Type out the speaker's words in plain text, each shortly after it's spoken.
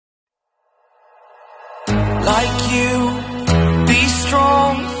like you, be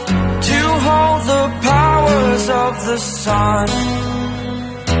strong to hold the powers of the sun.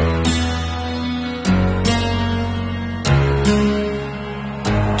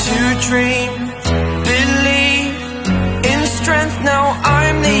 To dream, believe in strength. Now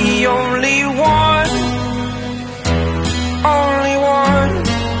I'm the only one, only one.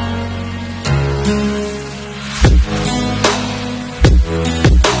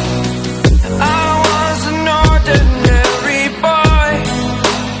 I was an ordinary boy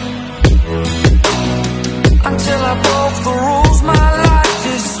until I broke the rules. My life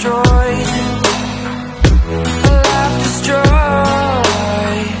destroyed, a life destroyed.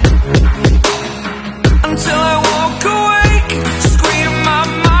 Until I woke awake, scream my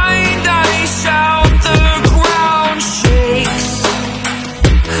mind, I shout, the ground shakes.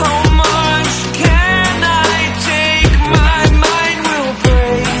 How much can I take? My mind will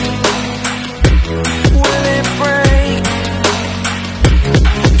break. Will it break?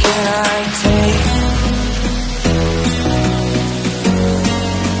 Can I take?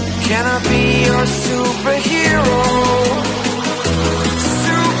 Can I be your superhero?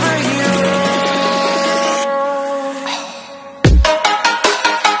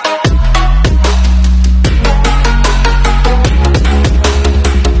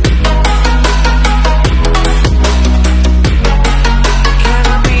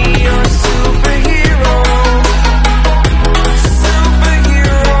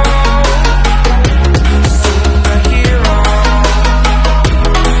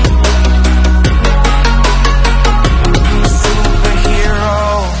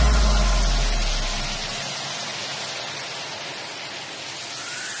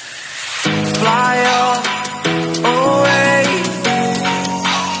 Fly up away.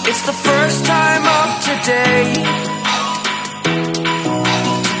 It's the first time of today.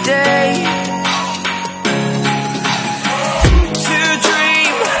 Today. To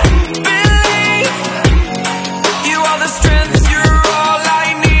dream, believe. You are the strength, you're all I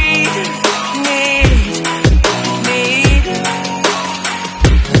need. Need.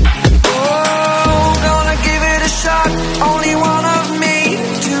 Oh, gonna give it a shot. Only one of me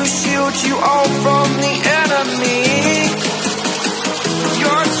to shield you all from the enemy.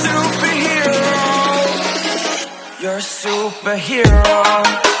 You're a superhero. You're a superhero.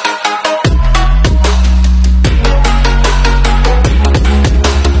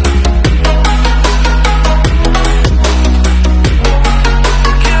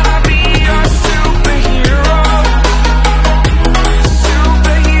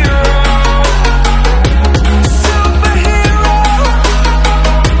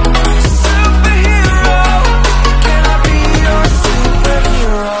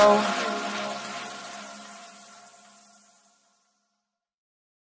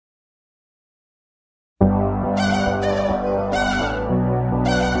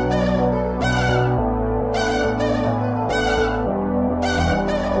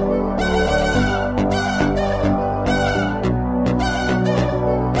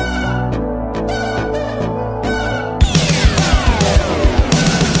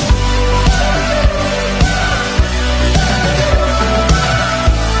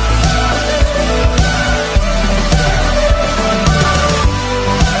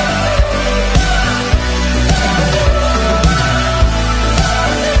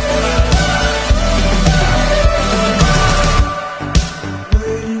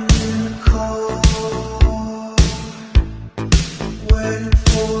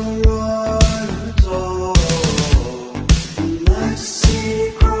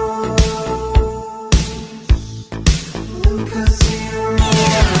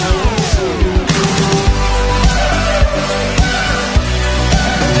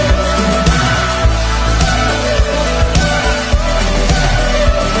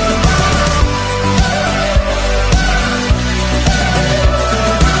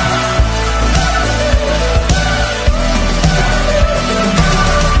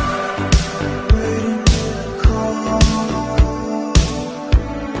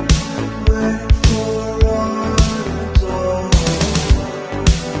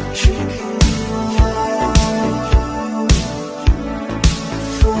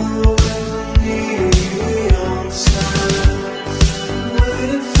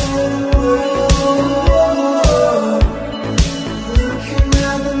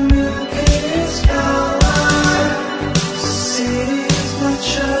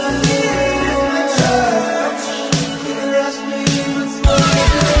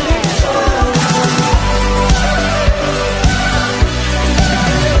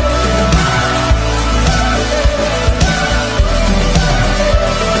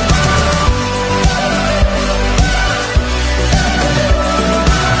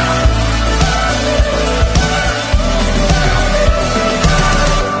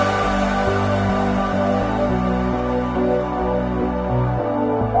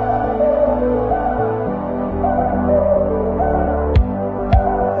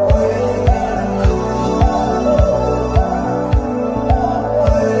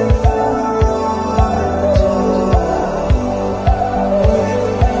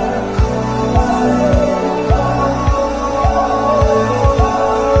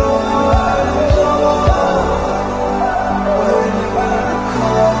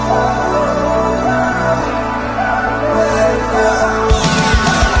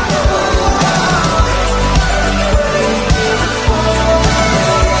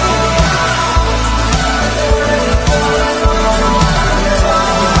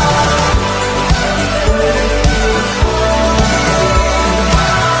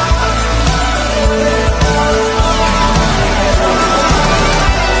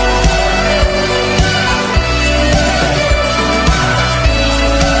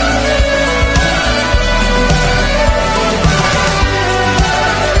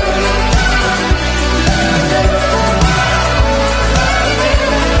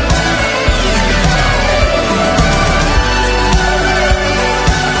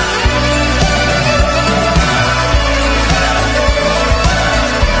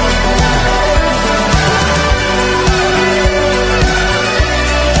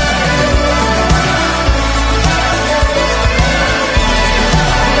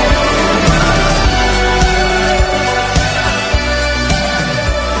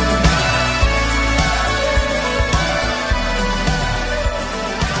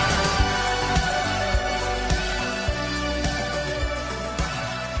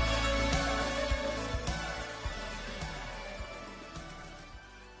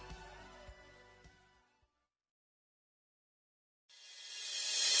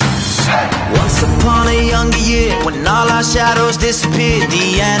 younger year, when all our shadows disappeared,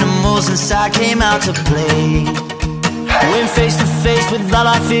 the animals inside came out to play. Went face to face with all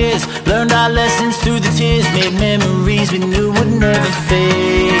our fears, learned our lessons through the tears, made memories we knew would never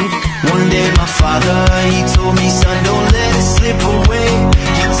fade. One day my father, he told me, son, don't let it slip away.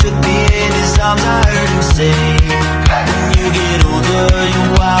 He took me in his arms, I heard him say, when you get older, your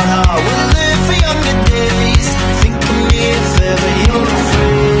wild heart will live for younger days. Think of me if ever you're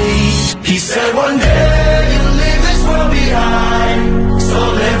afraid. He said one day you'll leave this world behind, so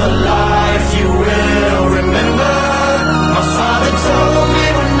live a life you will remember. My father told me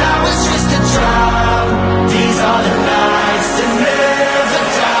when I was just a child, these are the nights that never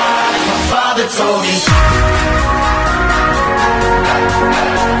die. My father told me.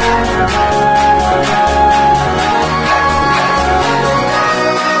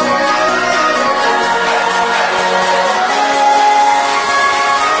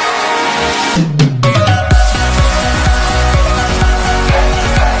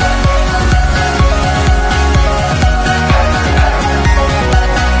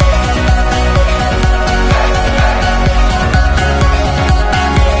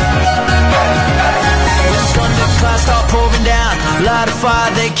 Light a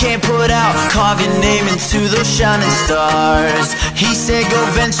fire they can't put out, carve your name into those shining stars. He said go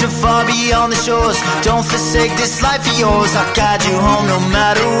venture far beyond the shores, don't forsake this life of yours. I'll guide you home no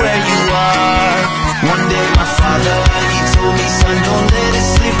matter where you are. One day my father, he told me, son, don't let it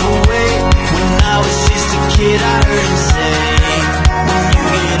slip away. When I was just a kid I heard him say,